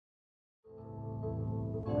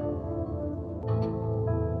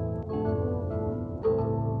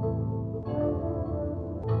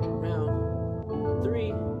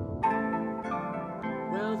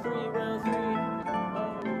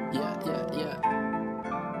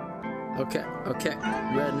Okay,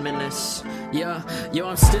 Red Menace. Yeah, yo,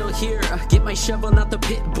 I'm still here. Get my shovel out the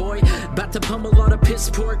pit, boy. About to pummel all the piss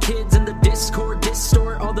poor kids in the Discord.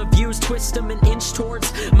 Distort all the views, twist them an inch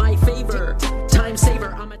towards my favor. Time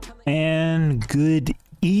saver. And good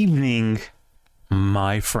evening,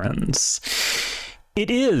 my friends.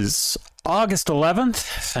 It is August 11th.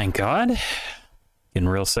 Thank God. Getting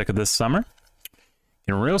real sick of this summer.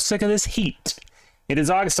 Getting real sick of this heat. It is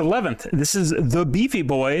August 11th. This is the Beefy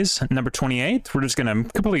Boys, number 28. We're just going to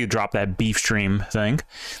completely drop that beef stream thing.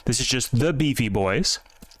 This is just the Beefy Boys.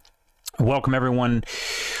 Welcome, everyone.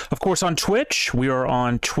 Of course, on Twitch. We are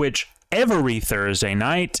on Twitch every Thursday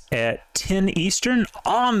night at 10 Eastern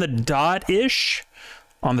on the dot-ish.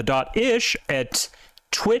 On the dot-ish at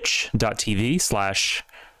twitch.tv/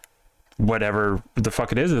 whatever the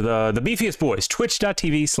fuck it is. The Beefiest Boys.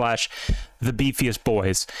 Twitch.tv/ the Beefiest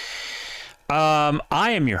Boys. I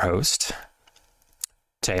am your host,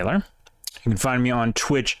 Taylor. You can find me on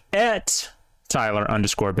Twitch at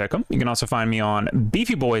Tyler_Bickham. You can also find me on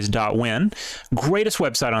beefyboys.win. Greatest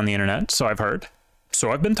website on the internet, so I've heard.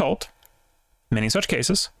 So I've been told. Many such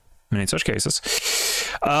cases.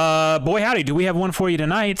 Boy, howdy, do we have one for you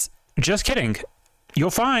tonight? Just kidding.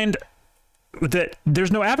 You'll find that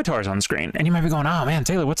there's no avatars on the screen, and you might be going, oh man,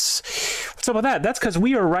 Taylor, what's up with that? That's because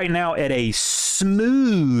we are right now at a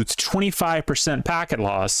smooth 25% packet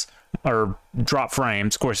loss, or drop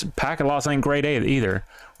frames. Of course, packet loss ain't great either.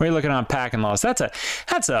 We're looking on packet loss. That's a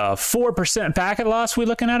 4% packet loss we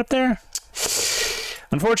looking at up there.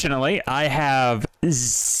 Unfortunately, I have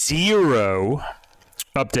zero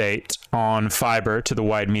update on fiber to the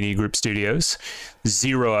Wide Media Group studios.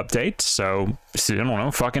 Zero update. So I don't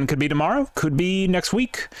know, fucking could be tomorrow, could be next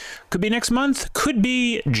week, could be next month, could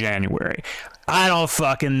be January. I don't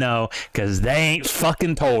fucking know, because they ain't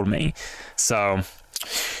fucking told me. So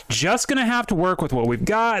just gonna have to work with what we've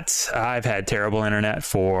got. I've had terrible internet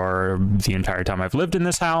for the entire time I've lived in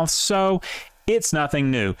this house, so it's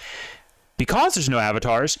nothing new. Because there's no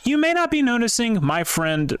avatars, you may not be noticing my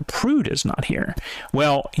friend Prude is not here.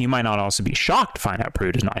 Well, you might not also be shocked to find out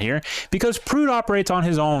Prude is not here, because Prude operates on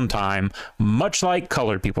his own time, much like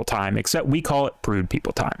colored people time, except we call it Prude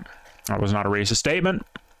people time. That was not a racist statement.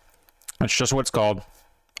 That's just what it's called.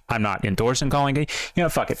 I'm not endorsing calling it. You know,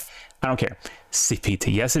 fuck it. I don't care.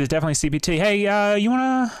 CPT. Yes, it is definitely CPT. Hey, you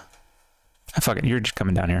wanna... fuck it. You're just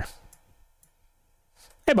coming down here.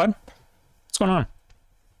 Hey, bud. What's going on?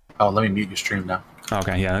 Oh, let me mute your stream now.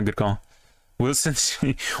 Okay, yeah, good call. Well, since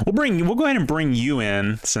we'll go ahead and bring you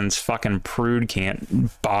in, since fucking Prude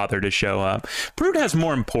can't bother to show up. Prude has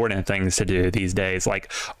more important things to do these days,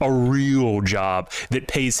 like a real job that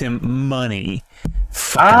pays him money.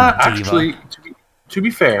 Actually, to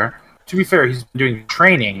be fair, he's doing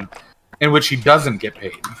training in which he doesn't get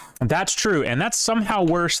paid. That's true, and that's somehow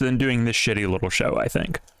worse than doing this shitty little show, I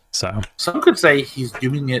think. So some could say he's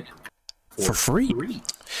doing it for free.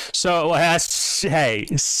 So, hey,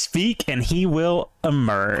 speak and he will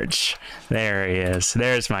emerge. There he is.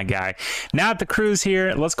 There's my guy. Now that the crew's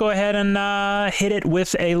here, let's go ahead and hit it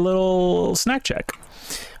with a little snack check.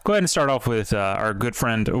 Go ahead and start off with our good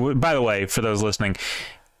friend. By the way, for those listening,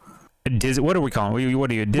 Dizzy. What are we calling? What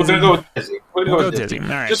are you? Dizzy? We're gonna go with Dizzy. We'll go with Dizzy. All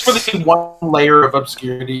right. Just for the one layer of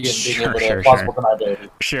obscurity and being able to plausible deniability.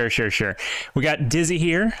 Sure. We got Dizzy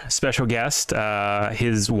here, special guest.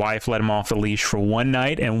 His wife let him off the leash for one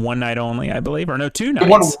night and one night only, I believe, or no, 2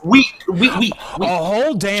 nights. 1 week. A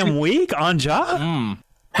whole damn week on job.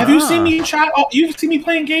 Have you seen me in chat? Oh, you've seen me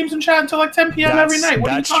playing games in chat until like 10 p.m. every night. What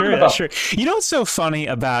are you talking about? That's true. You know what's so funny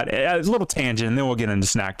about a little tangent, and then we'll get into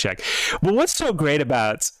snack check. But what's so great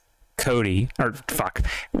about Cody, or fuck,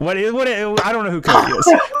 what I don't know who Cody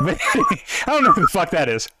is. But I don't know who the fuck that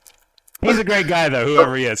is. He's a great guy, though,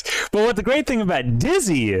 whoever he is. But what the great thing about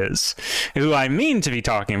Dizzy is, who I mean to be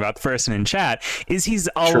talking about, the person in chat, is he's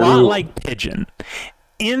a lot like Pigeon.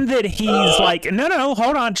 In that he's like, no,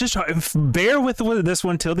 hold on, just bear with this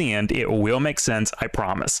one till the end. It will make sense, I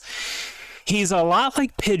promise. He's a lot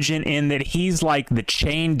like Pigeon in that he's like the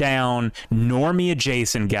chained down, normie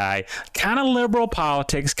adjacent guy, kind of liberal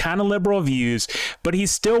politics, kind of liberal views, but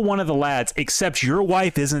he's still one of the lads, except your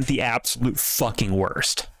wife isn't the absolute fucking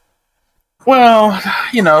worst. Well,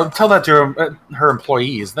 you know, tell that to her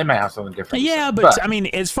employees. They may have something different. Yeah, but I mean,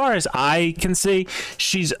 as far as I can see,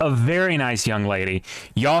 she's a very nice young lady.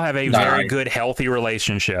 Y'all have a very good, healthy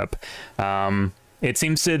relationship. There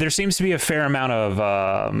seems to be a fair amount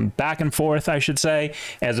of back and forth, I should say,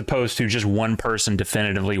 as opposed to just one person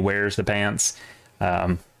definitively wears the pants.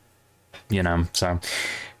 You know, so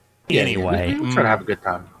anyway, we're trying to have a good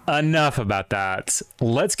time. Enough about that.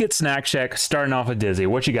 Let's get snack check. Starting off with Dizzy.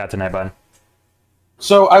 What you got tonight, bud?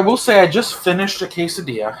 So I will say I just finished a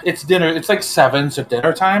quesadilla. It's dinner. It's like 7, so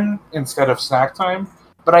dinner time instead of snack time.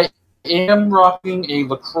 But I am rocking a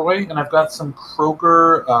LaCroix, and I've got some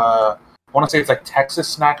Kroger. I want to say it's like Texas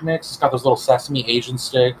snack mix. It's got those little sesame Asian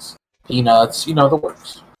sticks, peanuts, the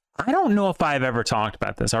works. I don't know if I've ever talked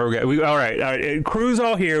about this. All right. Crew's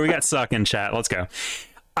all here. We got Suck in chat. Let's go.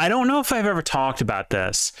 I don't know if I've ever talked about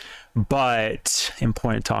this, but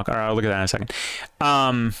important talk. All right, I'll look at that in a second.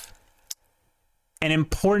 An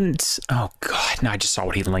important. Oh God! No, I just saw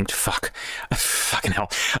what he linked. Fucking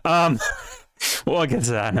hell. We'll get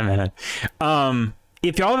to that in a minute.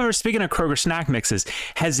 If y'all ever, speaking of Kroger snack mixes,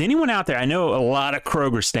 has anyone out there? I know a lot of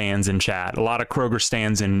Kroger stands in chat, a lot of Kroger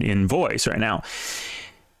stands in voice right now.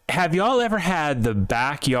 Have y'all ever had the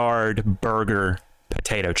Backyard Burger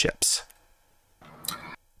potato chips?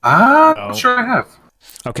 I'm sure I have.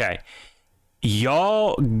 Okay.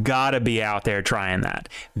 Y'all gotta be out there trying that.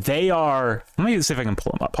 They are, let me see if I can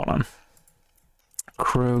pull them up. Hold on.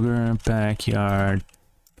 Kroger Backyard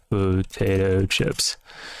Potato Chips.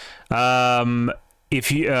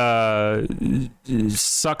 If you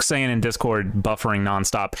Suck saying in Discord buffering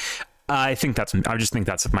nonstop. I just think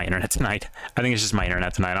that's my internet tonight. I think it's just my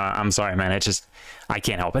internet tonight. I'm sorry, man. It's just, I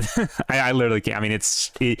can't help it. I literally can't. I mean,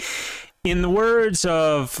 in the words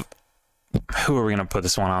of, who are we going to put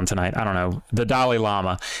this one on tonight? I don't know. The Dalai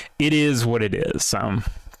Lama. It is what it is. So,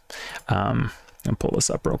 I'll pull this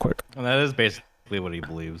up real quick. And that is basically what he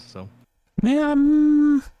believes. So, yeah.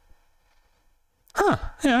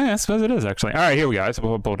 Yeah, I suppose it is actually. All right, here we go.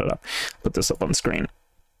 We'll pull it up. Put this up on the screen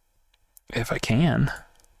if I can.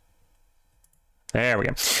 There we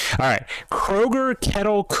go. All right. Kroger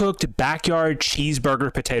kettle cooked backyard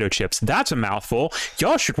cheeseburger potato chips. That's a mouthful.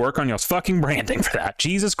 Y'all should work on y'all's fucking branding for that.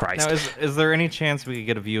 Jesus Christ. Now, is there any chance we could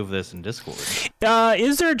get a view of this in Discord?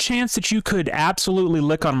 Is there a chance that you could absolutely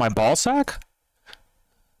lick on my ball sack?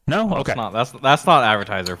 No? Okay. That's not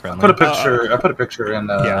advertiser friendly. I put a picture in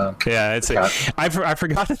the I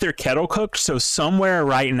forgot that they're kettle cooked, so somewhere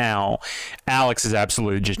right now Alex is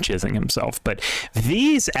absolutely just jizzing himself. But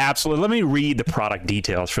these absolutely, let me read the product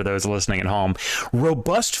details for those listening at home.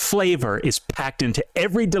 Robust flavor is packed into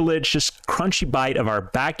every delicious crunchy bite of our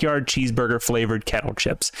backyard cheeseburger flavored kettle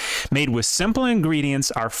chips. Made with simple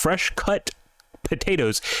ingredients, our fresh cut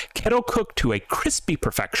potatoes kettle cooked to a crispy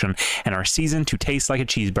perfection and are seasoned to taste like a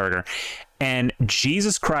cheeseburger. And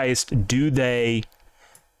Jesus Christ, do they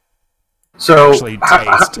actually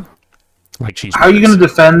taste like cheeseburgers? How are you going to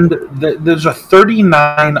defend there's a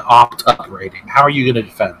 39 opt-up rating? How are you going to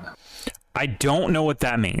defend that? I don't know what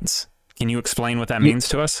that means. Can you explain what that means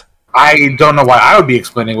to us? I don't know why I would be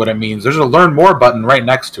explaining what it means. There's a learn more button right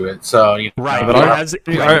next to it. So right. But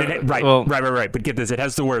get this, it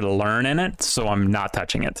has the word learn in it, so I'm not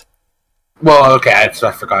touching it. Well, okay, I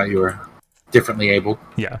forgot you were differently able.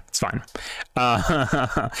 Yeah, it's fine.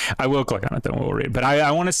 I will click on it, then we'll read. But I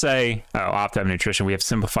want to say, opt-up nutrition. We have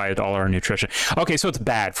simplified all our nutrition. Okay, so it's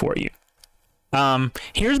bad for you.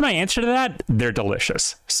 Here's my answer to that. They're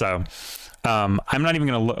delicious. So I'm not even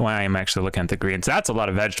going to look. Well, I am actually looking at the ingredients. That's a lot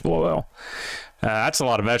of vegetable oil. That's a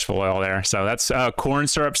lot of vegetable oil there. So that's corn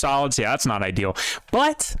syrup solids. Yeah, that's not ideal.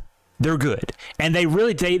 But they're good. And they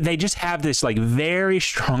really, they just have this like very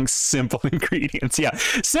strong, simple ingredients. Yeah,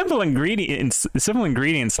 simple ingredients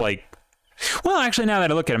like, well, actually, now that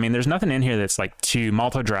I look at it, I mean, there's nothing in here that's like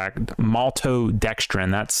maltodextrin.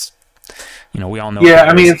 That's, we all know. Yeah,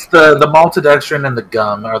 I mean, it's the maltodextrin and the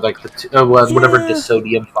gum are like whatever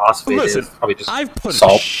disodium phosphate is. Probably just I've put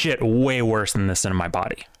salt. Shit way worse than this in my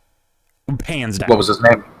body. Hands down. What was his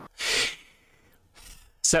name?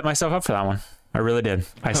 Set myself up for that one. I really did.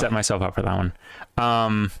 I set myself up for that one.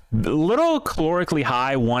 Little calorically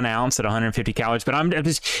high, 1 ounce at 150 calories, but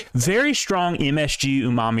it's very strong MSG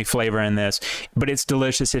umami flavor in this, but it's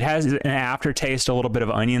delicious. It has an aftertaste, a little bit of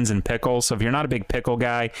onions and pickles. So if you're not a big pickle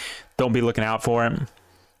guy, don't be looking out for it.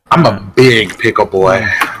 I'm a big pickle boy.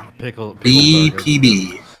 Pickle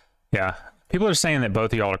BPB. Yeah. People are saying that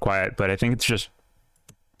both of y'all are quiet, but I think it's just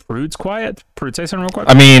Prude's quiet. Prude, say something real quick.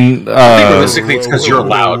 I mean, realistically, it's because you're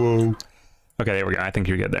loud. Okay, there we go. I think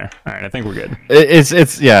you're good there. All right, I think we're good.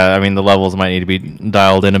 It's yeah. I mean, the levels might need to be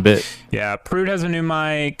dialed in a bit. Yeah, Prude has a new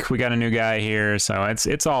mic. We got a new guy here, so it's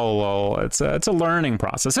a learning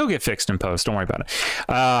process. It'll get fixed in post. Don't worry about it.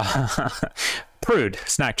 Prude,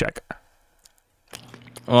 snack check.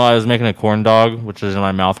 Well, I was making a corn dog, which is in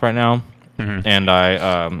my mouth right now, and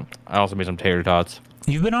I also made some tater tots.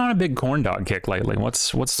 You've been on a big corn dog kick lately.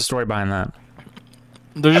 What's the story behind that?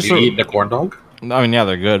 Have you eaten a corn dog? I mean, yeah,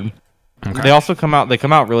 they're good. Okay. They also come out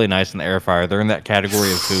really nice in the air fryer. They're in that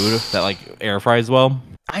category of food that like air fries well.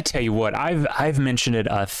 I tell you what, I've mentioned it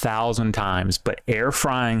 1,000 times, but air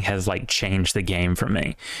frying has like changed the game for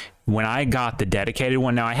me. When I got the dedicated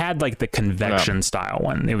one, now I had like the convection style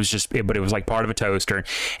one. It was but it was like part of a toaster,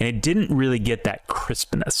 and it didn't really get that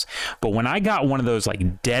crispness. But when I got one of those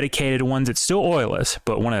like dedicated ones, it's still oilless,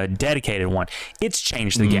 but one of the dedicated one, it's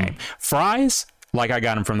changed the game. Fries, like I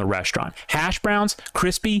got them from the restaurant. Hash browns,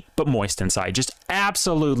 crispy but moist inside. Just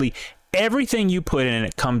absolutely everything you put in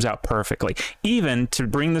it comes out perfectly. Even to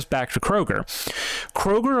bring this back to Kroger.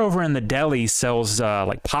 Kroger over in the deli sells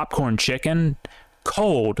like popcorn chicken,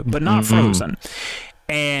 cold but not frozen.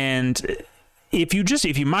 And if you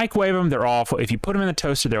microwave them, they're awful. If you put them in the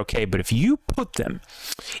toaster, they're okay. But if you put them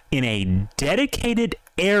in a dedicated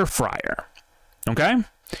air fryer, okay?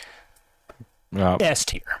 S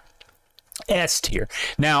tier. S tier.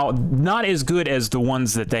 Now, not as good as the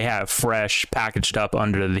ones that they have fresh packaged up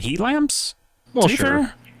under the heat lamps. Well, sure.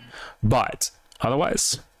 Fair, but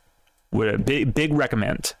otherwise, would a big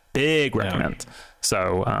recommend. Big recommend.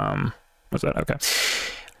 So, what's that? Okay.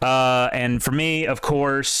 And for me, of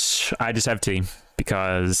course, I just have tea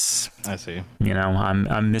because I see. You know, I'm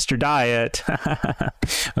Mr. Diet.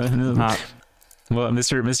 Well,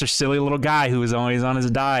 Mr. Silly little guy who is always on his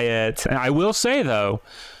diet. And I will say though,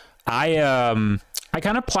 I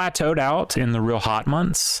kind of plateaued out in the real hot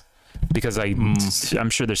months because I'm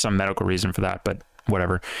sure there's some medical reason for that, but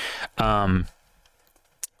whatever. I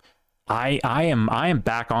am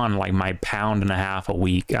back on like my 1.5 pounds a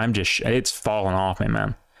week. It's falling off me,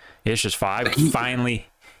 man. It's just I finally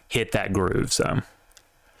hit that groove. So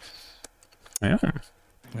yeah.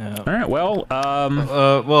 All right. Well,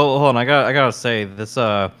 well, hold on. I gotta say this.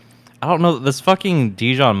 I don't know, this fucking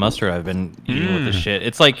Dijon mustard I've been eating with this shit.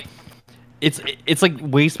 It's like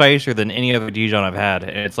way spicier than any other Dijon I've had,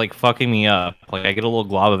 and it's like fucking me up. Like I get a little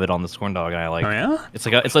glob of it on this corn dog, and I like. Oh yeah. It's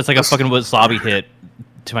like a fucking wasabi hit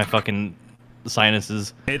to my fucking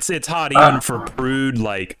sinuses. It's hot even for Prude,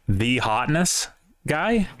 like the hotness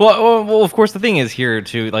guy. Well, of course the thing is here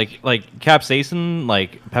too, like capsaicin,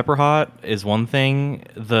 like pepper hot is one thing.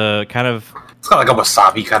 The kind of it's got like a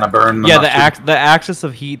wasabi kind of burn. Yeah, the axis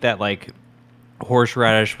of heat that like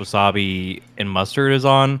horseradish, wasabi, and mustard is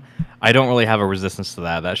on. I don't really have a resistance to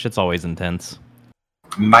that. That shit's always intense.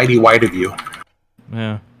 Mighty white of you.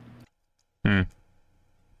 Yeah.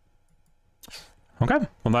 Okay,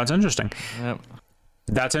 well that's interesting. Yep.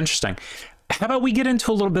 That's interesting. How about we get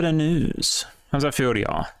into a little bit of news? How's that feel to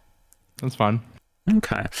y'all? That's fine.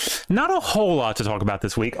 Okay. Not a whole lot to talk about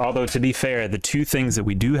this week, although to be fair, the two things that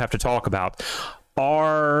we do have to talk about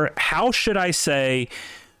are, how should I say,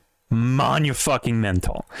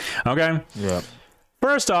 monu-fucking-mental. Okay? Yeah.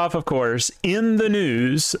 First off, of course, in the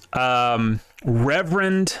news,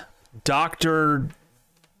 Reverend Dr.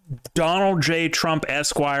 Donald J. Trump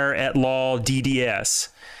Esquire et al. DDS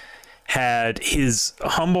had his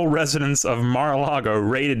humble residence of Mar-a-Lago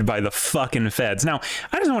raided by the fucking feds. Now,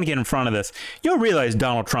 I just want to get in front of this. You'll realize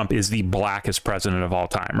Donald Trump is the blackest president of all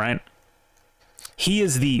time, right? He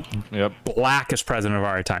is the blackest president of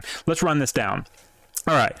our time. Let's run this down.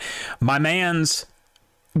 All right. My man's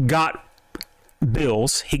got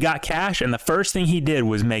bills, he got cash, and the first thing he did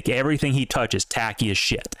was make everything he touches tacky as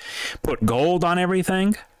shit. Put gold on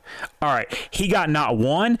everything. All right, he got not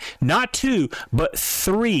one, not two, but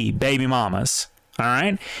 3 baby mamas. All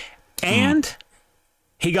right, and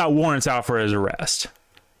he got warrants out for his arrest.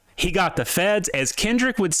 He got the feds, as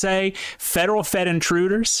Kendrick would say, federal fed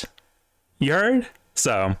intruders. You heard?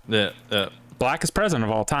 So yeah. Blackest president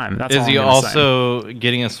of all time. That's Is all he I'm gonna also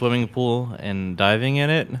getting a swimming pool and diving in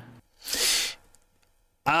it?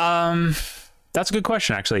 That's a good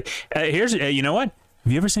question, actually. Here's you know what?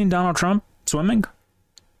 Have you ever seen Donald Trump swimming?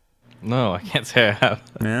 No, I can't say I have.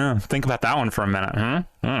 Yeah, think about that one for a minute,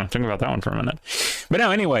 think about that one for a minute. But no,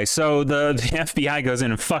 anyway, so the FBI goes in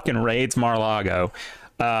and fucking raids Mar-a-Lago.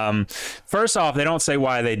 First off, they don't say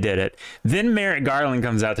why they did it. Then Merrick Garland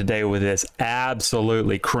comes out today with this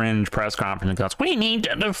absolutely cringe press conference and goes, "We need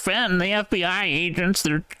to defend the FBI agents.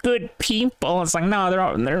 They're good people." It's like, no,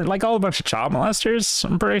 they're like all a bunch of child molesters,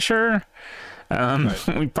 I'm pretty sure.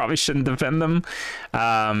 We probably shouldn't defend them.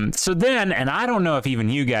 So then, and I don't know if even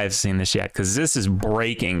you guys have seen this yet, because this is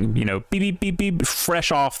breaking, beep, beep, beep, beep,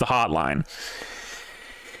 fresh off the hotline.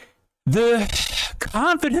 The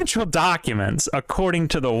confidential documents, according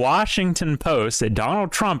to the Washington Post, that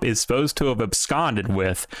Donald Trump is supposed to have absconded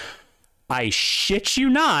with, I shit you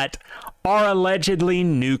not, are allegedly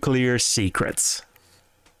nuclear secrets.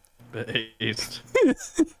 Based.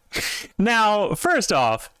 Now, first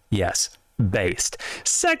off, yes, based.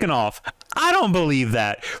 Second off, I don't believe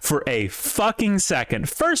that for a fucking second.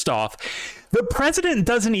 First off, The president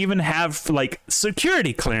doesn't even have like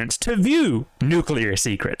security clearance to view nuclear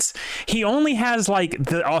secrets. He only has like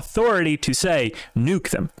the authority to say nuke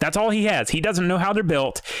them. That's all he has. He doesn't know how they're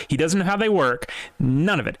built. He doesn't know how they work.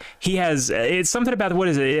 None of it. He has it's something about what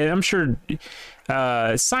is it? I'm sure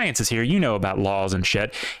science is here. You know about laws and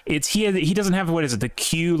shit. He doesn't have what is it, the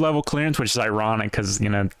Q level clearance, which is ironic because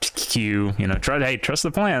Q, trust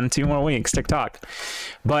the plan. 2 more weeks, TikTok.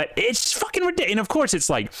 But it's just fucking ridiculous. And of course, it's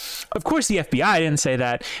like, of course the FBI didn't say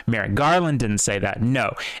that. Merrick Garland didn't say that.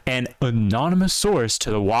 No, an anonymous source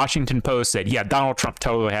to the Washington Post said, yeah, Donald Trump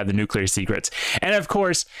totally had the nuclear secrets. And of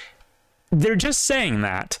course, they're just saying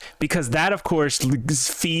that because that, of course,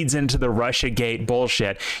 feeds into the Russiagate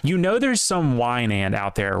bullshit. There's some wine-and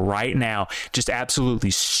out there right now just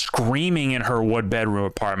absolutely screaming in her one-bedroom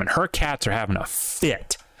apartment. Her cats are having a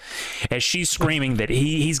fit as she's screaming that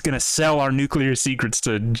he's going to sell our nuclear secrets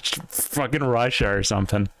to fucking Russia or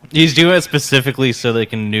something. He's doing it specifically so they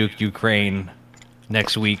can nuke Ukraine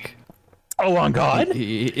next week. Oh, on God?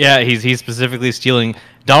 He's specifically stealing.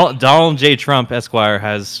 Donald J. Trump, Esquire,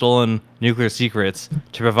 has stolen nuclear secrets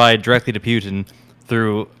to provide directly to Putin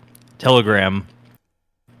through Telegram,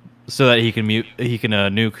 so that he can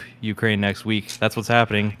nuke Ukraine next week. That's what's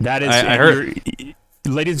happening. That is, I heard.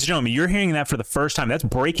 Ladies and gentlemen, you're hearing that for the first time. That's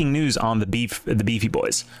breaking news on the Beefy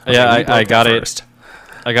Boys. Okay, I got it. First.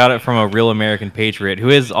 I got it from a real American patriot who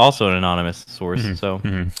is also an anonymous source.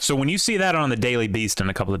 Mm-hmm. So when you see that on the Daily Beast in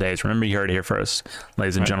a couple of days, remember you heard it here first,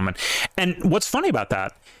 ladies and gentlemen. And what's funny about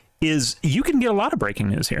that is you can get a lot of breaking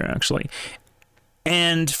news here, actually.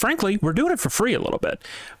 And frankly, we're doing it for free a little bit.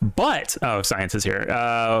 But, Science is here.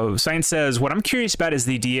 Science says, what I'm curious about is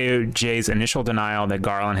the DOJ's initial denial that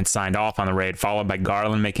Garland had signed off on the raid, followed by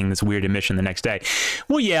Garland making this weird admission the next day.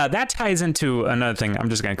 Well, yeah, that ties into another thing. I'm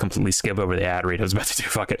just going to completely skip over the ad read I was about to do.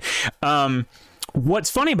 Fuck it.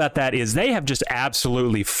 What's funny about that is they have just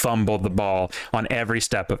absolutely fumbled the ball on every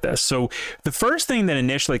step of this. So the first thing that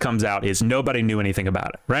initially comes out is nobody knew anything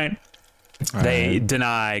about it, right? They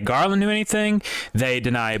deny Garland knew anything. They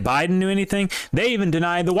deny Biden knew anything. They even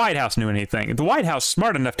deny the White House knew anything. The White House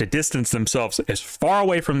smart enough to distance themselves as far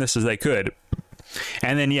away from this as they could.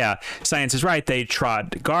 And then, yeah, Science is right. They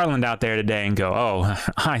trot Garland out there today and go, oh,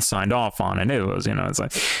 I signed off on it. It was, it's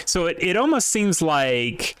like, so it almost seems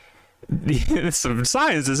like some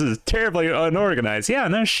Science, this is terribly unorganized. Yeah,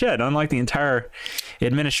 no shit, unlike the entire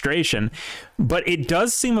administration. But it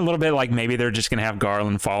does seem a little bit like maybe they're just going to have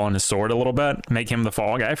Garland fall on his sword a little bit, make him the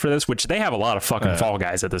fall guy for this, which they have a lot of fucking fall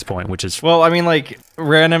guys at this point, which is... Well, I mean, like,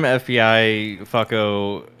 random FBI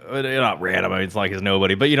fucko... Not random, I mean, it's like he's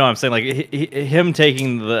nobody, but you know what I'm saying? Like, him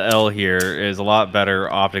taking the L here is a lot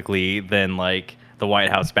better optically than, like, the White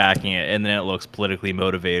House backing it, and then it looks politically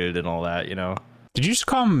motivated and all that, Did you just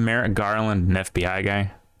call Merrick Garland an FBI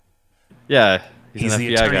guy? Yeah. He's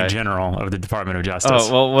the Attorney General of the Department of Justice.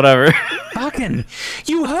 Oh, well, whatever. Fucking,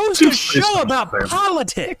 you host a show about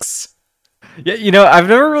politics. Yeah, I've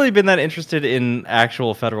never really been that interested in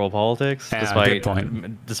actual federal politics,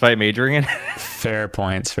 despite majoring in. Fair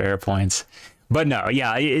points. But no,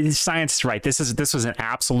 yeah, Science is right. This was an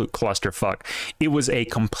absolute clusterfuck. It was a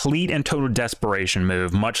complete and total desperation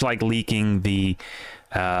move, much like leaking the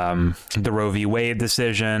Roe v. Wade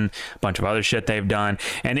decision, a bunch of other shit they've done,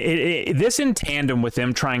 and this in tandem with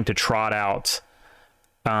them trying to trot out,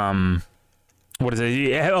 what is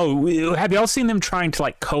it? Oh, have y'all seen them trying to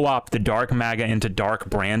like co-opt the dark MAGA into dark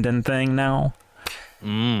Brandon thing now?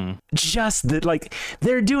 Just that, like,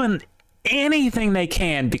 they're doing anything they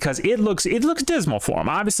can because it looks dismal for them.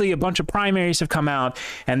 Obviously, a bunch of primaries have come out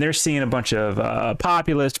and they're seeing a bunch of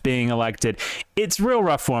populists being elected. It's real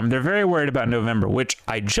rough for them. They're very worried about November, which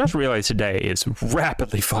I just realized today is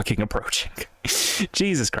rapidly fucking approaching.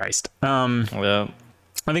 Jesus Christ. Yeah.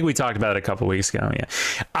 I think we talked about it a couple weeks ago.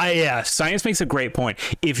 Yeah. Science makes a great point.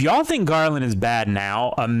 If y'all think Garland is bad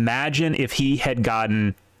now, imagine if he had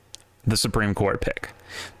gotten the Supreme Court pick.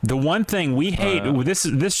 The one thing we hate with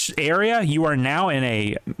this area, you are now in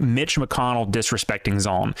a Mitch McConnell disrespecting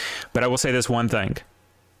zone. But I will say this one thing.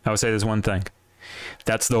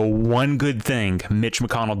 That's the one good thing Mitch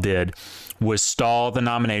McConnell did was stall the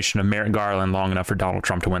nomination of Merrick Garland long enough for Donald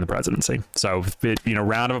Trump to win the presidency. So,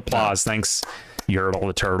 round of applause. Thanks, Yertle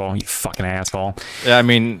the Turtle, you fucking asshole. Yeah, I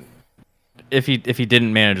mean, if he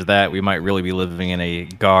didn't manage that, we might really be living in a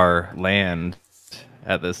Gar land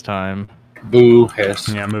at this time. Boo, hiss.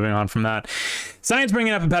 Yeah, moving on from that. Science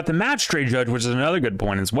bringing up about the magistrate judge, which is another good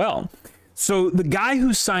point as well. So the guy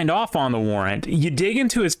who signed off on the warrant, you dig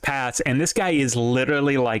into his past, and this guy is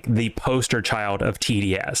literally like the poster child of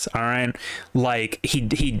TDS. All right, like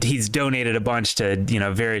he's donated a bunch to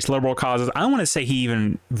various liberal causes. I want to say he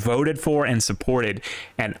even voted for and supported.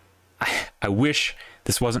 And I wish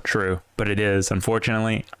this wasn't true, but it is.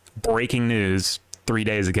 Unfortunately, breaking news 3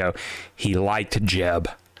 days ago, he liked Jeb.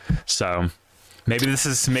 So maybe this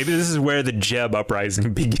is where the Jeb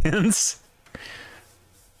uprising begins.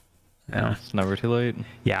 Yeah. It's never too late.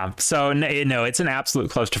 Yeah. So no, it's an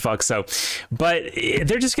absolute clusterfuck. So, but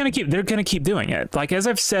they're just gonna keep doing it. Like, as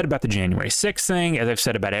I've said about the January 6th thing, as I've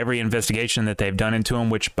said about every investigation that they've done into him,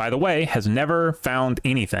 which, by the way, has never found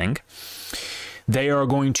anything. They are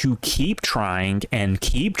going to keep trying and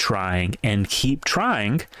keep trying and keep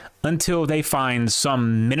trying until they find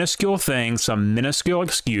some minuscule thing, some minuscule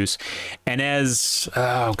excuse. And as,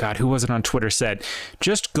 oh God, who was it on Twitter said,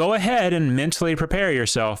 just go ahead and mentally prepare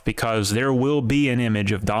yourself, because there will be an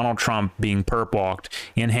image of Donald Trump being perp walked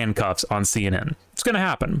in handcuffs on CNN. It's going to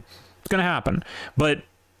happen. It's going to happen. But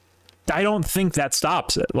I don't think that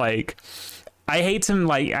stops it. Like, I hate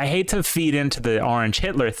to feed into the orange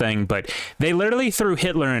Hitler thing, but they literally threw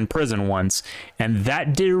Hitler in prison once, and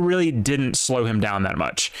that really didn't slow him down that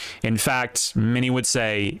much. In fact, many would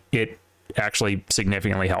say it actually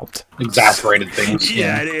significantly helped. Exasperated things.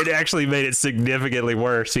 Yeah, it actually made it significantly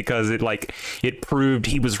worse, because it proved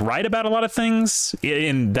he was right about a lot of things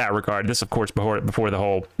in that regard. This, of course, before the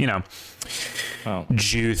whole,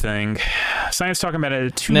 Jew thing. Science talking about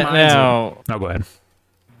it. No, go ahead.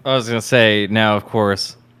 I was going to say, now, of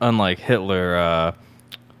course, unlike Hitler,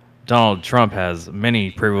 Donald Trump has many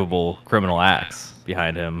provable criminal acts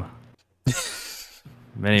behind him.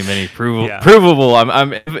 Many provable.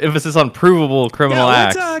 I'm emphasis on provable criminal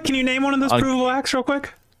acts. Can you name one of those provable acts real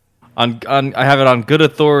quick? I have it on good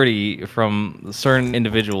authority from certain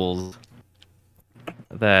individuals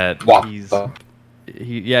that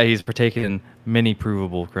he's partaken in many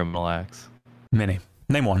provable criminal acts. Many.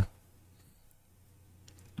 Name one.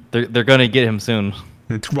 They're gonna get him soon.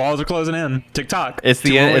 Walls are closing in. TikTok. It's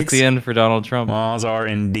the end. It's the end for Donald Trump. Walls are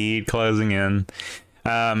indeed closing in.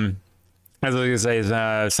 As I was going to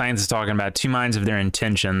say, science is talking about two minds of their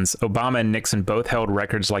intentions. Obama and Nixon both held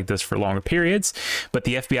records like this for longer periods, but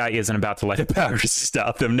the FBI isn't about to let hypocrisy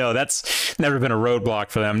stop them. No, that's never been a roadblock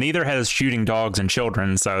for them. Neither has shooting dogs and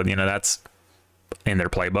children, so that's in their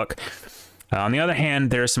playbook. On the other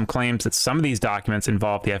hand, there are some claims that some of these documents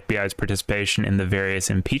involve the FBI's participation in the various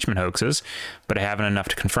impeachment hoaxes, but I haven't enough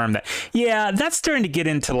to confirm that. Yeah, that's starting to get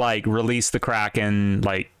into release the Kraken,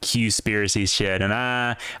 Q-spiracy shit. And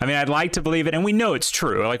I'd like to believe it, and we know it's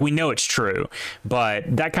true. We know it's true,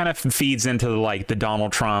 but that kind of feeds into the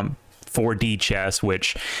Donald Trump 4D chess,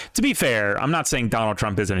 which, to be fair, I'm not saying Donald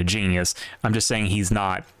Trump isn't a genius. I'm just saying he's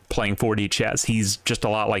not playing 4D chess. He's just a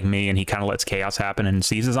lot like me, and he kind of lets chaos happen and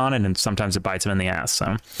seizes on it, and sometimes it bites him in the ass.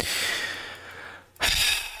 So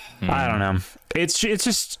I don't know. It's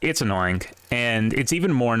annoying, and it's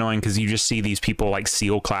even more annoying because you just see these people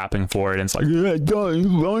seal clapping for it, and it's like,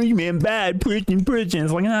 yeah, man, bad prison.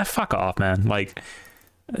 It's fuck off, man.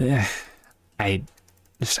 I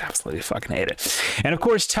just absolutely fucking hate it. And of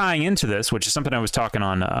course, tying into this, which is something I was talking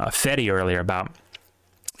on Fetty earlier about.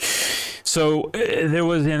 So there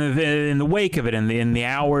was in the wake of it, in the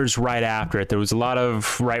hours right after it, there was a lot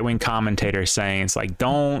of right-wing commentators saying it's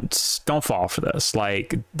don't fall for this. I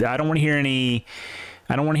don't want to hear any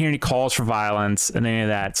calls for violence and any of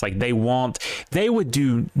that. It's they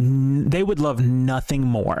would love nothing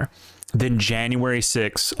more than January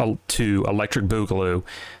 6th to Electric Boogaloo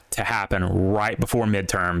to happen right before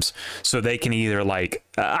midterms, so they can either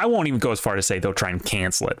I won't even go as far to say they'll try and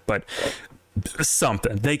cancel it, but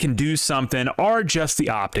something they can do something, or just the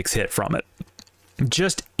optics hit from it.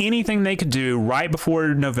 Just anything they could do right before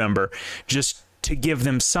November, just to give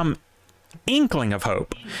them some inkling of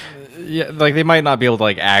hope. Yeah, they might not be able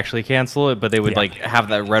to actually cancel it, but they would have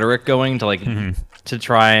that rhetoric going to to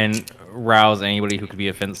try and rouse anybody who could be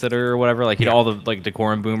a fence sitter or whatever. All the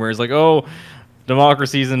decorum boomers oh,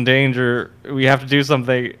 democracy's in danger. We have to do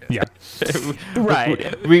something. Yeah.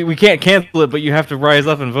 Right. We can't cancel it, but you have to rise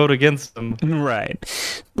up and vote against them. Right.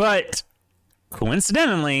 But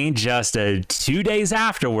coincidentally, just 2 days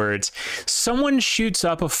afterwards, someone shoots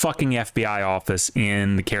up a fucking FBI office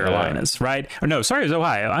in the Carolinas, right? Or no, sorry, it was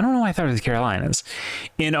Ohio. I don't know why I thought it was the Carolinas.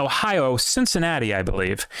 In Ohio, Cincinnati, I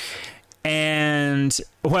believe. And,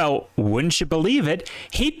 well, wouldn't you believe it?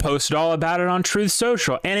 He posted all about it on Truth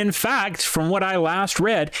Social. And in fact, from what I last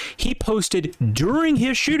read, he posted during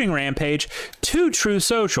his shooting rampage to Truth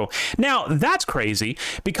Social. Now, that's crazy,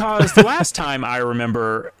 because the last time I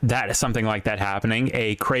remember that something like that happening,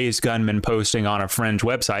 a crazed gunman posting on a fringe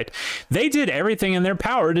website, they did everything in their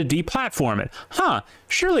power to deplatform it.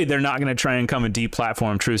 Surely they're not going to try and come and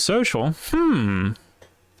deplatform Truth Social.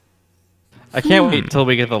 I can't wait till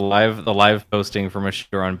we get the live posting from a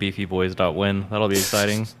shooter on beefyboys.win. That'll be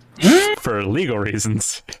exciting. For legal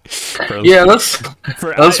reasons.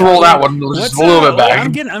 Let's roll that one just a little bit back.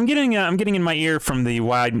 I'm getting in my ear from the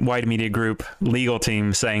wide media group legal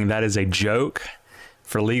team saying that is a joke.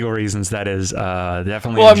 For legal reasons, that is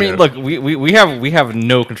definitely. Well, I mean, look, we have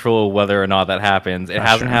no control whether or not that happens. It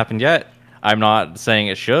hasn't happened yet. I'm not saying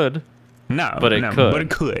it should. No, but it could. But it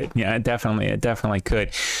could. Yeah, it definitely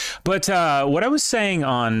could. But what I was saying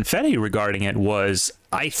on Fetty regarding it was,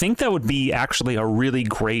 I think that would be actually a really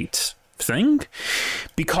great thing,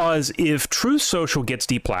 because if Truth Social gets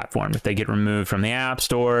deplatformed, if they get removed from the app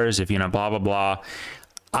stores, if blah blah blah,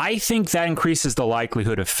 I think that increases the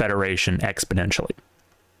likelihood of federation exponentially.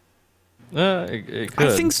 It could.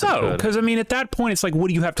 I think so, because I mean, at that point, it's like, what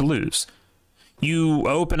do you have to lose? You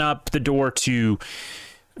open up the door to.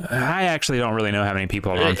 I actually don't really know how many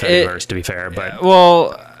people are on Fediverse, to be fair, but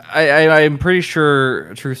I'm pretty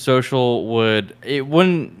sure Truth Social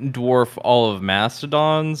wouldn't dwarf all of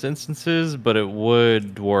Mastodon's instances, but it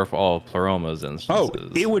would dwarf all of Pleroma's instances. Oh,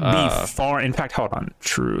 it would be far. In fact, hold on,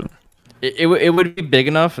 true. It would be big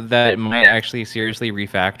enough that it might actually seriously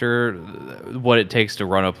refactor what it takes to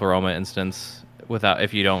run a Pleroma instance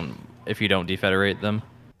if you don't defederate them.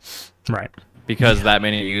 Right. Because that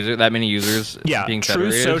many users being Truth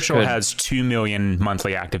federated Social has 2 million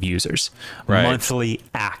monthly active users. Right. Monthly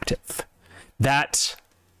active. That's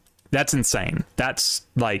insane. That's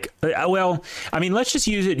like, well, I mean, let's just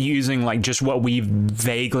use it using like just what we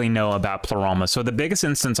vaguely know about Pleroma. So the biggest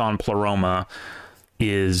instance on Pleroma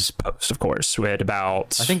is Post, of course, with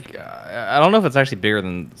about... I think, I don't know if it's actually bigger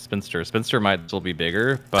than Spinster. Spinster might still be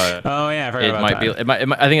bigger, but... Oh, yeah, I forgot about that. It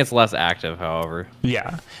might, I think it's less active, however.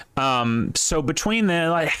 Yeah. So between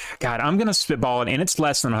God, I'm going to spitball it, and it's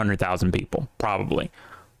less than 100,000 people, probably,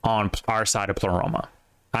 on our side of Pleroma.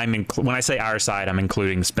 When I say our side, I'm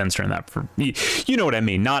including Spencer in that. You know what I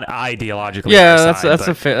mean, not ideologically. Yeah,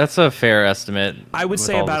 that's a fair estimate. I would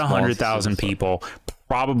say about 100,000 people,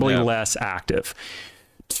 probably less active.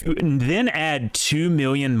 To then add 2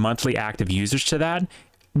 million monthly active users to that,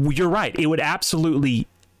 you're right. It would absolutely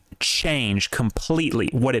change completely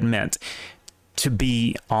what it meant to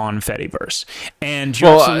be on Fediverse. And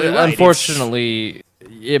you're absolutely right. Unfortunately,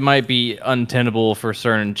 it might be untenable for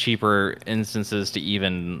certain cheaper instances to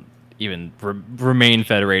even remain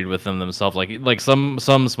federated with them themselves. Like some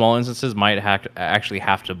small instances might actually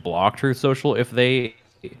have to block Truth Social if they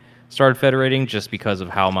start federating, just because of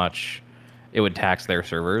how much it would tax their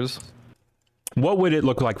servers. What would it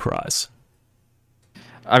look like for us?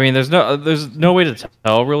 I mean, there's no way to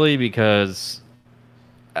tell really, because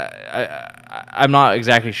I'm not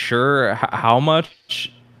exactly sure how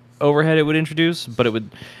much overhead it would introduce, but it would.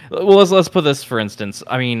 Well, let's put this for instance.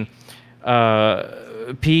 I mean,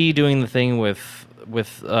 P doing the thing with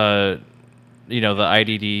the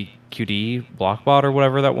IDDQD blockbot or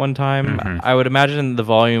whatever that one time. Mm-hmm. I would imagine the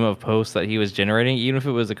volume of posts that he was generating, even if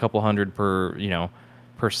it was a couple hundred per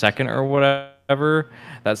second or whatever,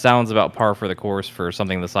 that sounds about par for the course for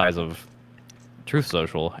something the size of Truth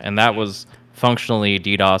Social, and that was functionally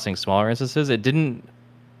DDoSing smaller instances. It didn't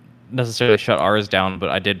necessarily shut ours down, but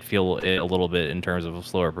I did feel it a little bit in terms of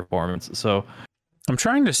slower performance. So I'm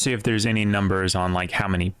trying to see if there's any numbers on like how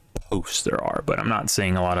many posts there are, but I'm not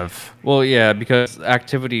seeing a lot of. Well, yeah, because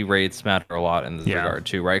activity rates matter a lot in this regard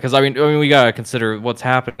too, right? Because I mean, we gotta consider what's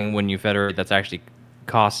happening when you federate. That's actually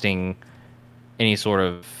costing any sort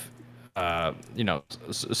of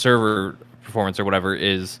server performance or whatever.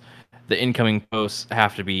 Is the incoming posts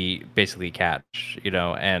have to be basically cached,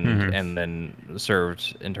 and then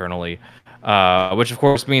served internally, which of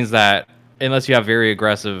course means that unless you have very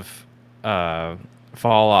aggressive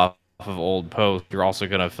fall off of old posts, you're also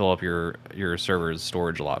going to fill up your server's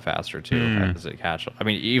storage a lot faster too as it catch. I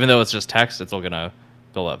mean, even though it's just text, it's still going to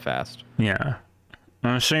fill up fast. Yeah.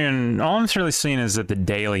 All I'm really seeing is that the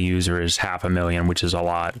daily user is 500,000, which is a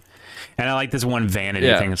lot. And I like this one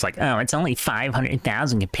vanity thing. It's like, oh, it's only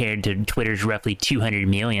 500,000 compared to Twitter's roughly 200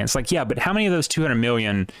 million. It's like, yeah, but how many of those 200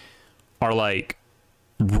 million are like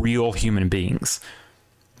real human beings?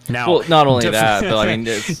 Now, well, not only that, but I mean,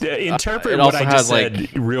 interpret what I just said,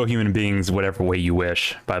 real human beings, whatever way you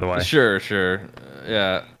wish, by the way. Sure.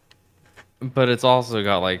 Yeah. but it's also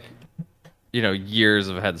got like, years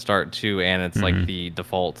of head start too, and it's like the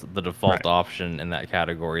default Right. option in that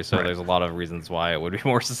category. So Right. there's a lot of reasons why it would be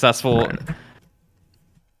more successful.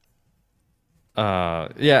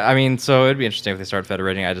 Yeah, I mean, so it'd be interesting if they start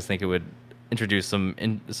federating. I just think it would introduce some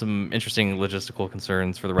interesting logistical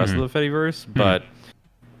concerns for the rest of the Fediverse, but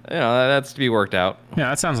that's to be worked out. Yeah,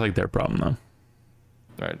 that sounds like their problem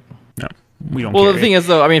though. Right. No, we don't. Well, care. the thing is,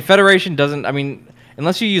 though, I mean, Federation doesn't. I mean,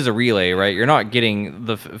 unless you use a relay, right? You're not getting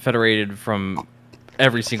the federated from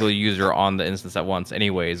every single user on the instance at once.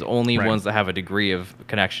 Anyways, only Right. ones that have a degree of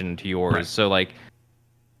connection to yours. Right. So, like,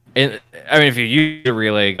 I mean, if you use a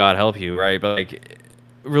relay, God help you, right? But like,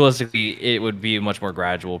 realistically, it would be a much more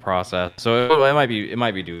gradual process. So it might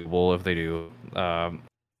be doable if they do.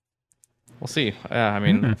 We'll see. Yeah, I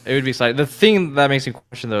mean, it would be exciting. The thing that makes me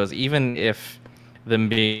question though is even if them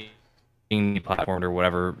being platformed or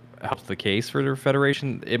whatever helps the case for their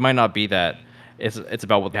federation, it might not be that it's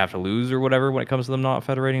about what they have to lose or whatever when it comes to them not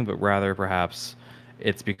federating, but rather perhaps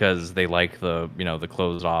it's because they like the the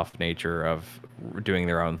closed off nature of doing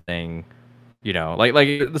their own thing. Like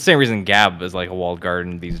the same reason Gab is like a walled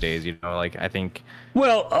garden these days. Like I think.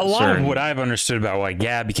 Well, a lot of what I've understood about why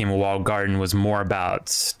Gab became a walled garden was more about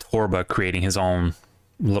Torba creating his own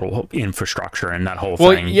little infrastructure and that whole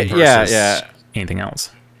thing versus anything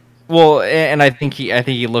else. Well, and I think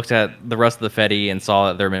he looked at the rest of the Fedi and saw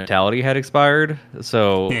that their mentality had expired.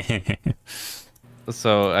 So, I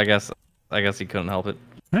guess he couldn't help it.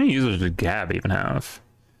 How many users did Gab even have?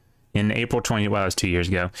 In April 20, well, that was 2 years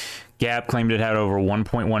ago, Gab claimed it had over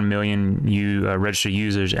 1.1 million registered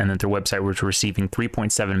users and that their website was receiving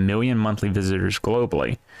 3.7 million monthly visitors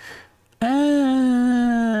globally. I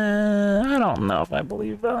don't know if I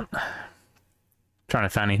believe that. Trying to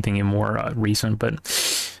find anything more recent, but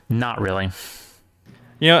not really.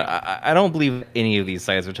 I don't believe any of these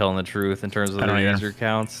sites are telling the truth in terms of their user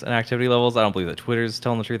counts and activity levels. I don't believe that Twitter's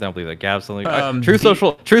telling the truth. I don't believe that Gab's telling the truth.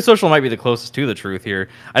 Truth Social might be the closest to the truth here.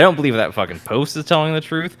 I don't believe that fucking Post is telling the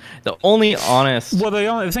truth. The only honest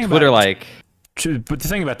the thing Twitter but the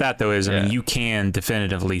thing about that though is, I mean, you can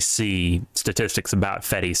definitively see statistics about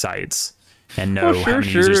Fedi sites and know how many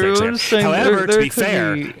users they actually have. However, to be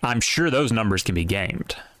fair, I'm sure those numbers can be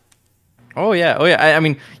gamed. Oh yeah. I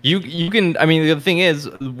mean, you can. I mean, the thing is,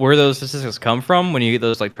 where those statistics come from when you get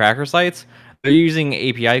those like tracker sites, they're using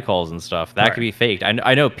API calls and stuff. That could be faked.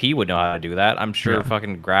 I know P would know how to do that. I'm sure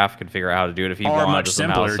fucking Graph could figure out how to do it if he wanted. Or much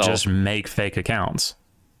simpler, just make fake accounts.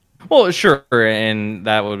 Well, sure, and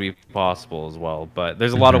that would be possible as well. But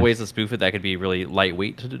there's a lot of ways to spoof it that could be really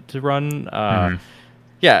lightweight to run.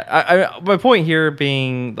 Yeah, my point here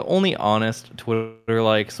being the only honest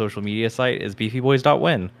Twitter-like social media site is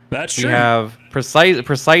beefyboys.win. That's true. We have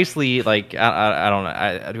precisely like I don't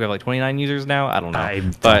know. Do we have like 29 users now? I don't know. I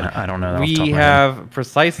don't know. We have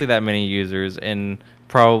precisely that many users, and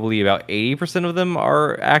probably about 80% of them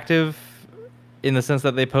are active in the sense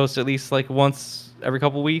that they post at least like once every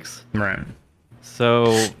couple weeks. Right.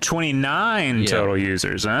 So 29 total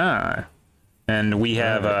users. And we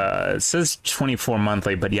have, it says 24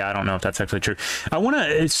 monthly, but yeah, I don't know if that's actually true. I want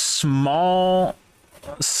a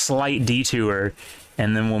slight detour,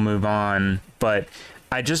 and then we'll move on. But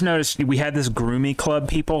I just noticed we had this Groomie Club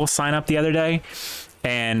people sign up the other day,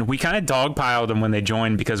 and we kind of dogpiled them when they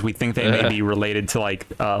joined because we think they may be related to like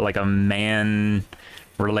a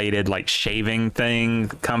man-related like shaving thing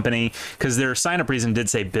company, because their sign-up reason did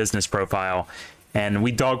say business profile. And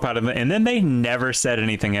we dogpiled them, and then they never said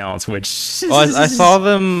anything else, which... Well, I saw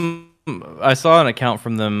them... I saw an account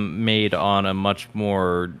from them made on a much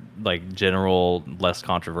more, like, general, less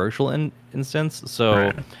controversial instance.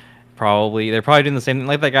 So, they're probably doing the same thing.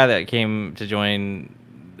 Like that guy that came to join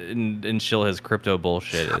and shill his crypto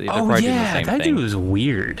bullshit. They're probably doing the same that thing. Dude was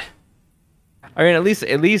weird. I mean,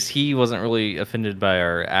 at least he wasn't really offended by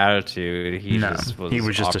our attitude. He was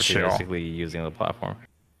just a shill. Opportunistically using the platform.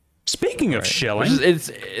 Speaking of shilling,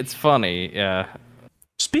 it's funny, yeah.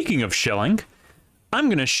 Speaking of shilling, I'm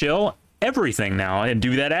gonna shill everything now and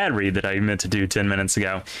do that ad read that I meant to do 10 minutes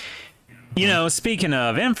ago. Speaking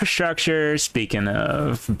of infrastructure, speaking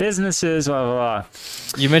of businesses, blah blah blah.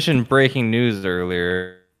 You mentioned breaking news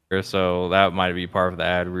earlier, so that might be part of the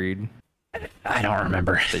ad read. I don't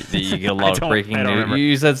remember. You get a lot of breaking news.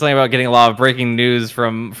 You said something about getting a lot of breaking news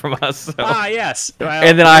from us. So. Yes. Well,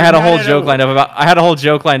 and then I had a whole joke lined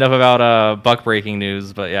up about Buck breaking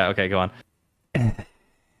news. But yeah, okay, go on.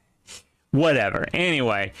 Whatever.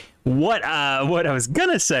 Anyway, what I was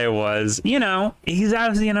gonna say was, he's out,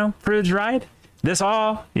 Prude's right. This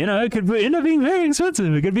all, it could end up being very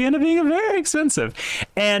expensive. It could end up being very expensive.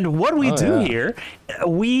 And what we do here,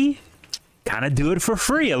 we kind of do it for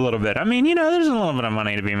free a little bit. I mean, there's a little bit of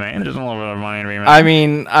money to be made. I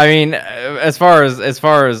mean, as far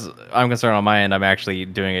as I'm concerned on my end, I'm actually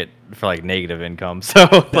doing it for like negative income. So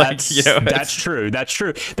that's true.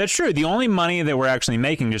 The only money that we're actually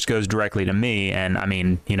making just goes directly to me, and I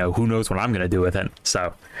mean, who knows what I'm gonna do with it.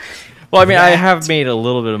 So, well, I mean, I have made a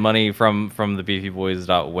little bit of money from the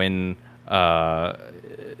BeefyBoys.win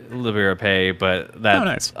Libera Pay, but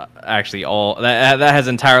that's actually all that has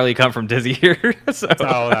entirely come from Dizzy here. So.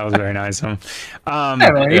 Oh, that was very nice. Man,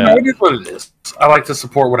 it is what it is. I like to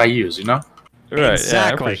support what I use, Right, exactly. Yeah, I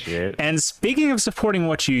appreciate it. And speaking of supporting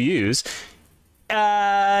what you use,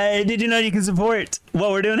 did you know you can support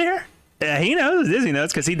what we're doing here? He knows, Dizzy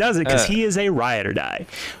knows, because he does it, because he is a ride or die.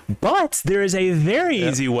 But there is a very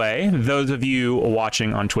easy way, those of you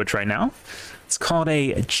watching on Twitch right now, it's called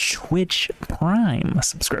a Twitch Prime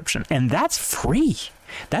subscription, and that's free.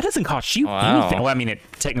 That doesn't cost you anything. Well, I mean, it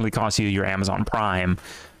technically costs you your Amazon Prime,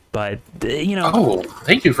 but, Oh,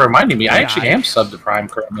 thank you for reminding me. I actually am subbed to Prime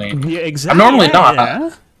currently. Yeah, exactly. I'm normally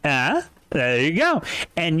not. There you go.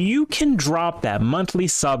 And you can drop that monthly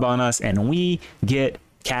sub on us, and we get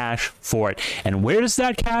cash for it. And where does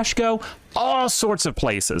that cash go? All sorts of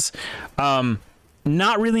places.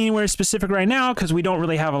 Not really anywhere specific right now because we don't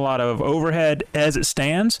really have a lot of overhead as it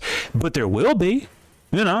stands, but there will be.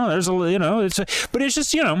 There's but it's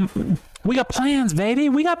just, we got plans, baby.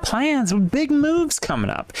 We got plans, big moves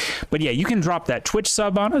coming up. But yeah, you can drop that Twitch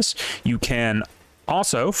sub on us. You can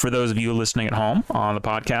also, for those of you listening at home on the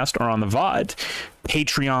podcast or on the VOD,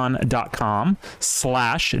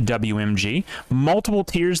 patreon.com/WMG. Multiple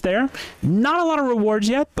tiers there. Not a lot of rewards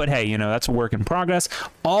yet, but hey, that's a work in progress.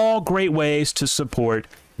 All great ways to support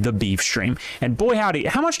the beef stream. And boy, howdy,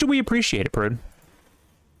 how much do we appreciate it, Prude?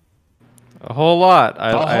 A whole lot.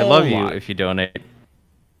 I love you if you donate.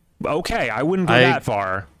 Okay, I wouldn't go that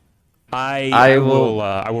far. I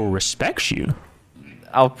will respect you.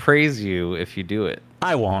 I'll praise you if you do it.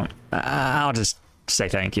 I won't. I'll just say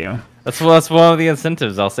thank you. That's one of the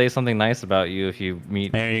incentives. I'll say something nice about you if you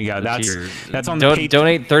meet. There you go. That's on the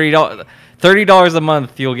donate $30 a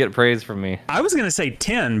month. You'll get praise from me. I was gonna say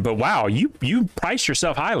 10, but wow, you price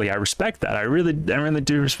yourself highly. I respect that. I really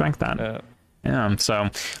do respect that. Yeah. So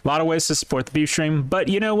a lot of ways to support the beef stream, but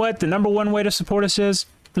you know what? The number one way to support us is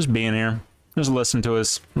just being here. Just listen to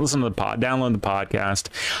us. Listen to the download the podcast.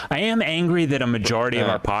 I am angry that a majority of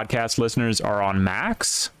our podcast listeners are on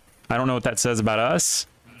Macs. I don't know what that says about us.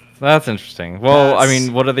 That's interesting. Well, I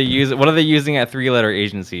mean, what are they using? What are they using at 3-letter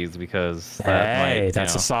agencies? Because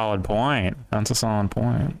that's a solid point.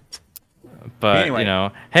 But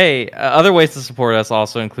anyway. Other ways to support us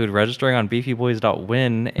also include registering on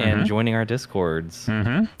BeefyBoys.win and joining our Discords.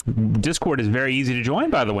 Discord is very easy to join,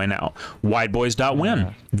 by the way. Now,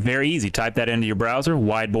 WideBoys.win, very easy. Type that into your browser,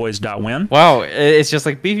 WideBoys.win. Wow, it's just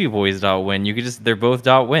like BeefyBoys.win. You could they're both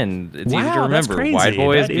 .win. It's easy to remember.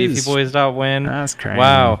 WideBoys, BeefyBoys.win. That's crazy.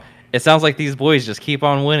 Wow, it sounds like these boys just keep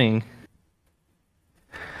on winning.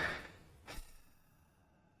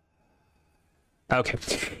 Okay.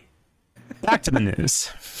 Back to the news.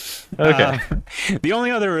 Okay. The only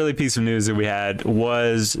other really piece of news that we had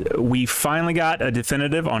was we finally got a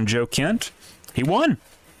definitive on Joe Kent. He won.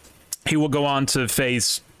 He will go on to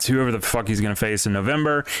face whoever the fuck he's going to face in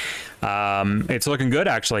November. It's looking good,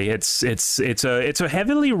 actually. It's a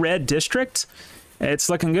heavily red district. It's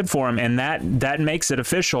looking good for him, and that makes it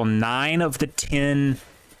official. 9 of the 10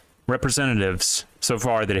 representatives so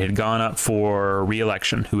far that had gone up for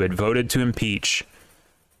re-election who had voted to impeach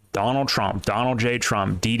Donald Trump, Donald J.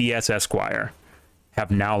 Trump, DDS Esquire,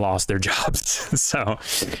 have now lost their jobs. So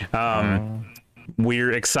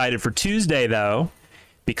we're excited for Tuesday, though,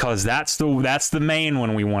 because that's the main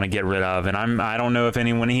one we want to get rid of. And I don't know if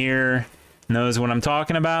anyone here knows what I'm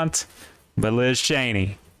talking about, but Liz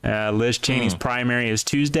Cheney. Liz Cheney's primary is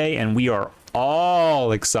Tuesday, and we are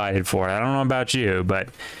all excited for it. I don't know about you, but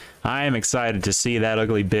I am excited to see that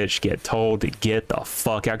ugly bitch get told to get the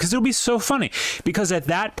fuck out. Because it'll be so funny. Because at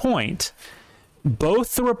that point,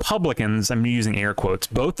 both the Republicans, I'm using air quotes,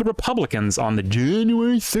 both the Republicans on the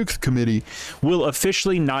January 6th committee will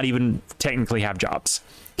officially not even technically have jobs.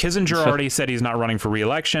 Kissinger already said he's not running for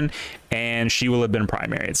re-election, and she will have been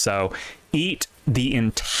primaried. So eat the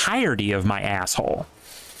entirety of my asshole.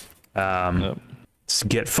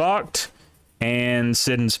 Get fucked and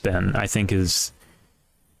sit and spin, I think is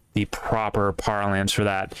the proper parlance for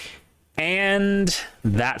that. And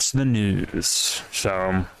that's the news.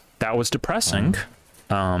 So that was depressing.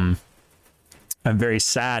 I'm very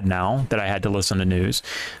sad now that I had to listen to news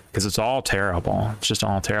because it's all terrible. It's just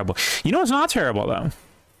all terrible. You know what's not terrible, though?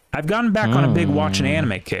 I've gotten back on a big watch an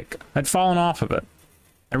anime kick. I'd fallen off of it.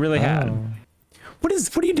 I really had. What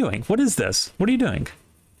are you doing? What is this? What are you doing?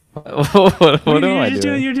 What am I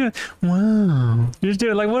doing? You're doing. Wow. You're just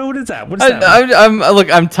doing like what is that? What is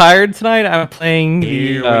that? I'm tired tonight. I'm playing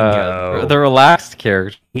Here we go. the relaxed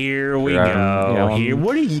character. Here we go. Here.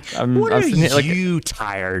 What are you? What are you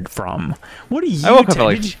tired from? What are you? I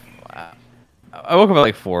woke up at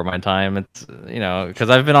like 4 my time. It's because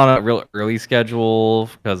I've been on a real early schedule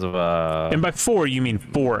because of And by 4 you mean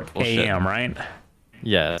 4 a.m. right?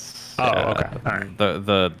 Yes. Oh, okay. All right.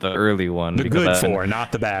 The early one. The good 4,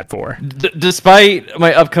 not the bad 4. Despite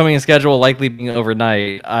my upcoming schedule likely being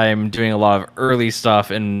overnight, I'm doing a lot of early stuff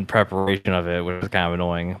in preparation of it, which is kind of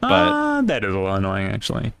annoying. But that is a little annoying,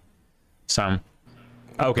 actually. Some.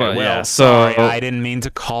 Okay, but, well, yeah, sorry, I didn't mean to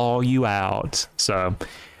call you out. So.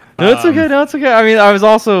 No, it's okay. No, it's okay. I mean, I was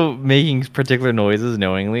also making particular noises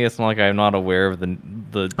knowingly. It's not like I'm not aware of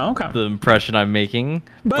the impression I'm making.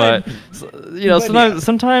 But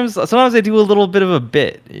sometimes I do a little bit of a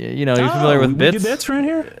bit. You familiar with bits? We do bits right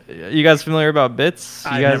here. You guys familiar about bits?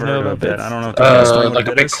 You guys know about bits? I don't know. If like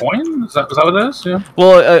a Bitcoin? Is that what it is? Yeah.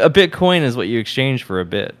 Well, a Bitcoin is what you exchange for a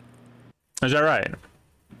bit. Is that right?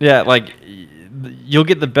 Yeah, like you'll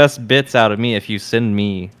get the best bits out of me if you send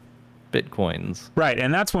me Bitcoins. Right,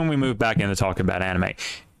 and that's when we move back into talking about anime.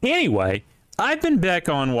 Anyway, I've been back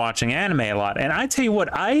on watching anime a lot, and I tell you what,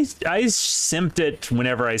 I simped it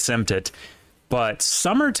whenever I simped it, but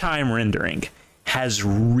summertime rendering has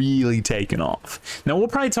really taken off. Now, we'll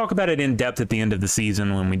probably talk about it in depth at the end of the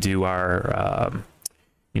season when we do our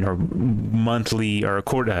monthly or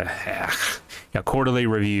quarterly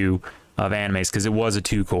review of animes, because it was a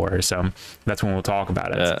 2-core, so that's when we'll talk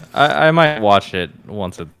about it. I might watch it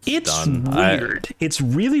once it's done. It's weird. It's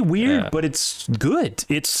really weird, but it's good.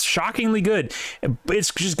 It's shockingly good.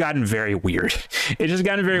 It's just gotten very weird. It's just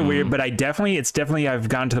gotten very weird, but I've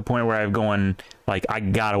gotten to the point where I've gone, like, I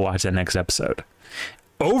gotta watch that next episode.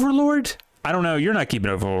 Overlord? I don't know. You're not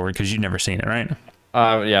keeping Overlord because you've never seen it, right?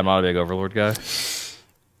 Yeah, I'm not a big Overlord guy.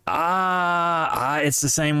 It's the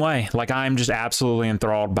same way. Like, I'm just absolutely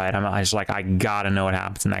enthralled by it. I just like, I gotta know what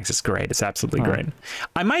happens next. It's great. It's absolutely great.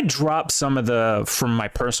 I might drop some of from my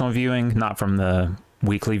personal viewing, not from the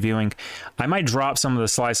weekly viewing. I might drop some of the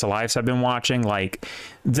slice of lives I've been watching. Like,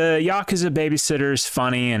 the Yakuza Babysitter's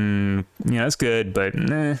funny and, it's good, but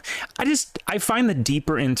I find the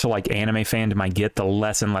deeper into, like, anime fandom I get, the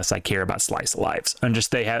less and less I care about slice of lives. And just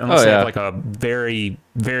they have like a very,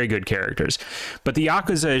 very good characters. But the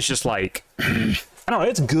Yakuza is just like, I don't know,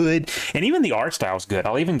 it's good. And even the art style's good.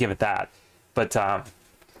 I'll even give it that. But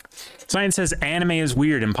Science says anime is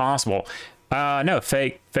weird, impossible. No,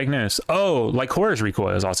 fake news. Oh, like Horror's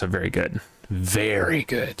Recoil is also very good. Very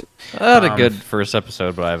good. I had a good first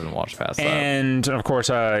episode, but I haven't watched past that. And of course,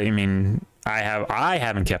 I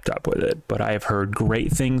haven't kept up with it, but I have heard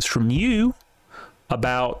great things from you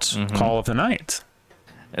about Call of the Night.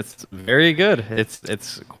 It's very good.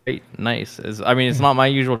 It's quite nice. It's not my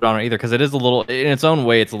usual genre either, because it is a little, in its own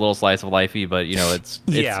way, it's a little slice of lifey, but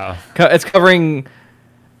it's covering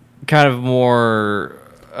kind of more.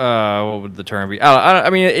 What would the term be? I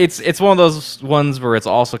mean, it's one of those ones where it's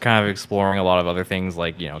also kind of exploring a lot of other things,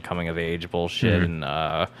 like coming of age bullshit and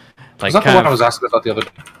like. Is that the one I was asking about the other day?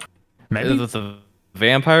 Maybe the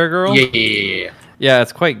vampire girl. Yeah,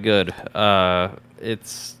 it's quite good.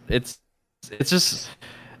 It's just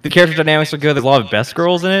the character dynamics are good. There's a lot of best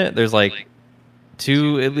girls in it. There's like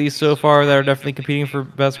 2 at least so far that are definitely competing for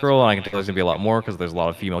best girl, and I can tell there's gonna be a lot more because there's a lot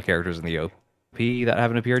of female characters in the OP that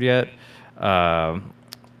haven't appeared yet.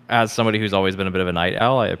 As somebody who's always been a bit of a night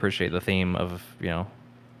owl, I appreciate the theme of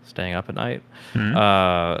staying up at night.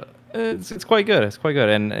 It's quite good. It's quite good,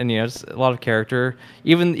 and just a lot of character.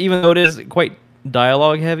 Even though it is quite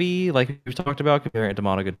dialogue heavy, like we've talked about, comparing it to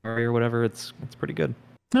Monogatari or whatever, it's pretty good.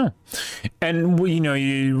 No, and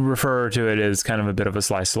you refer to it as kind of a bit of a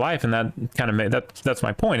slice of life, and that kind of that's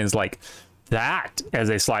my point. Is like, that as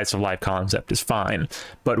a slice of life concept is fine,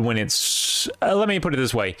 but when it's let me put it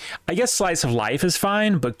this way, I guess slice of life is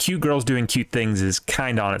fine, but cute girls doing cute things is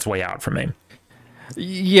kind of on its way out for me.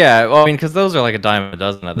 Yeah, well, I mean, because those are like a dime a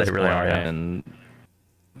dozen at this point, really are, yeah. And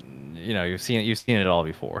you've seen it all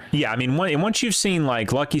before. Yeah, I mean, once you've seen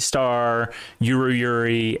like Lucky Star,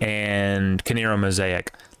 Yuri, and Kanero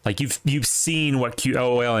Mosaic, like you've seen what cute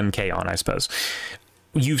OL and K-On, I suppose.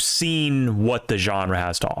 You've seen what the genre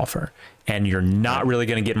has to offer, and you're not really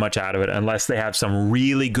going to get much out of it unless they have some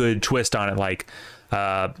really good twist on it, like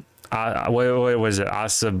what was it?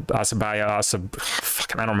 Asabaya,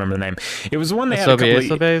 fucking, I don't remember the name. It was the one they had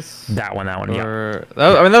that one, yeah.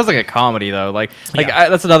 I mean, that was like a comedy though.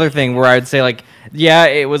 That's another thing where I'd say like, yeah,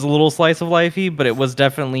 it was a little slice of lifey, but it was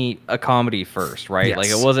definitely a comedy first, right? Yes. Like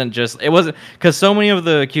it wasn't because so many of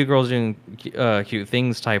the cute girls doing cute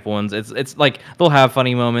things type ones. It's like they'll have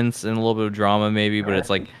funny moments and a little bit of drama maybe, but it's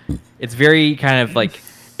like it's very kind of like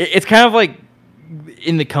it's kind of like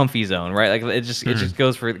in the comfy zone, right? Like it just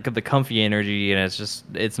goes for the comfy energy, and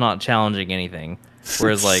it's not challenging anything.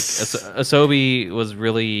 Whereas like Asobi was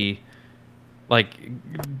really like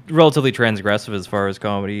relatively transgressive as far as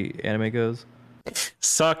comedy anime goes.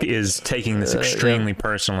 Suck is taking this extremely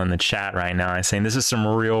personal in the chat right now. I'm saying this is some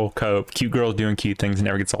real cope. Cute girls doing cute things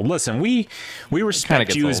never gets old. Listen, we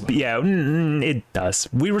respect you as it does.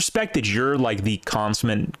 We respect that you're like the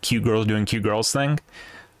consummate cute girls doing cute girls thing.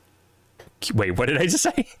 Wait, what did I just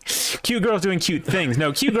say? Cute girls doing cute things.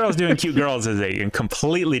 No, cute girls doing cute girls is a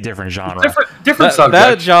completely different genre. Different subject.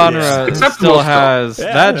 That genre still has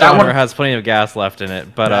genre has plenty of gas left in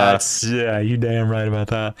it. But you damn right about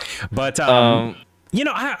that. But you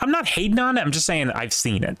know, I'm not hating on it. I'm just saying I've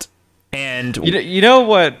seen it. And you know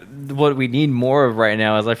what we need more of right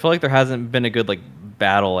now is I feel like there hasn't been a good like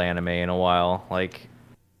battle anime in a while. Like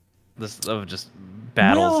this of just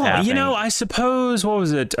battles happening. You know, I suppose what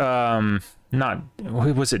was it?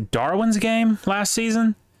 Was it Darwin's Game last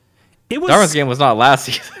season? Darwin's Game was not last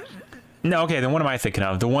season. No, okay, then what am I thinking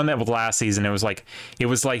of? The one that was last season, it was like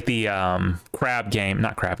the crab game,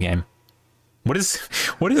 not crab game. What is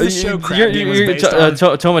the show crab game was based on?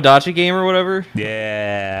 Tomodachi Game or whatever?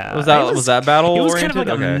 Yeah. Was that battle? It was kind of like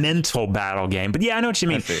a mental battle game. But yeah, I know what you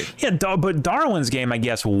mean. Yeah, but Darwin's Game, I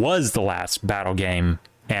guess, was the last battle game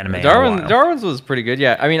anime. Darwin's was pretty good.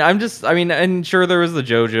 Yeah, and sure there was the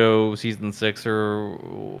JoJo season 6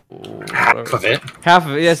 or half of it. Half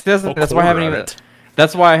of it. Yes, that's why I haven't even.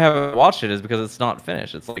 That's why I haven't watched it, is because it's not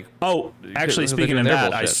finished. It's like actually, speaking of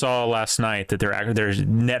that, I saw last night that there's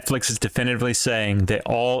Netflix is definitively saying that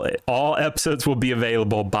all episodes will be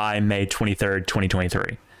available by May 23rd,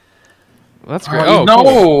 2023. That's great. Cool.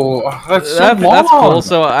 That's cool.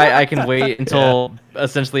 So I can wait until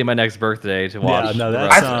essentially my next birthday to watch.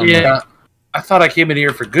 I thought I came in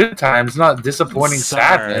here for good times, not disappointing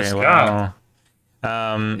sadness. Well,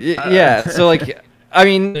 so like, I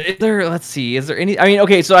mean, let's see. Is there any? I mean,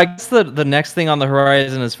 okay. So I guess the next thing on the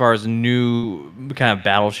horizon, as far as new kind of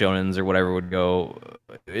battle shonens or whatever would go,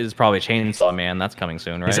 is probably Chainsaw Man. That's coming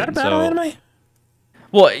soon, right? Is that a battle anime?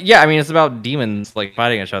 Well, yeah, I mean, it's about demons like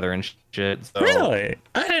fighting each other and shit. So. Really?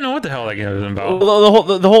 I didn't know what the hell that game was about.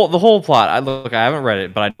 The whole plot. I haven't read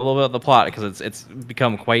it, but I know a little bit about the plot because it's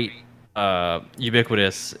become quite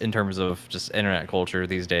ubiquitous in terms of just internet culture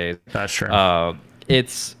these days. That's true.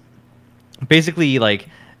 It's basically like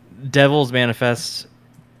devils manifest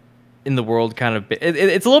in the world, kind of.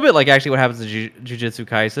 It's a little bit like actually what happens in Jujutsu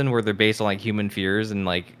Kaisen, where they're based on like human fears and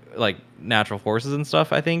like natural forces and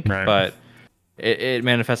stuff. I think, right. But. It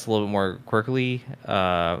manifests a little bit more quirkily.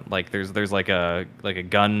 Like there's like a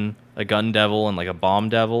gun devil and like a bomb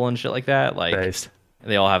devil and shit like that. Like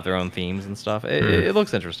they all have their own themes and stuff. It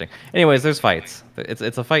looks interesting. Anyways, there's fights.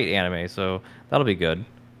 It's a fight anime, so that'll be good.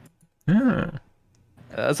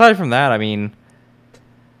 Aside from that, I mean,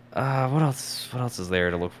 what else is there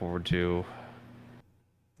to look forward to?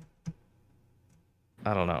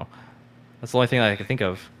 I don't know. That's the only thing I can think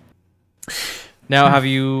of. Now, have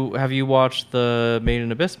you watched the Made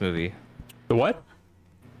in Abyss movie? The what?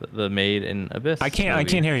 The Made in Abyss. I can't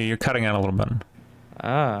hear you. You're cutting out a little bit.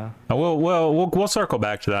 Ah. We'll circle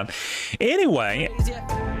back to that. Anyway.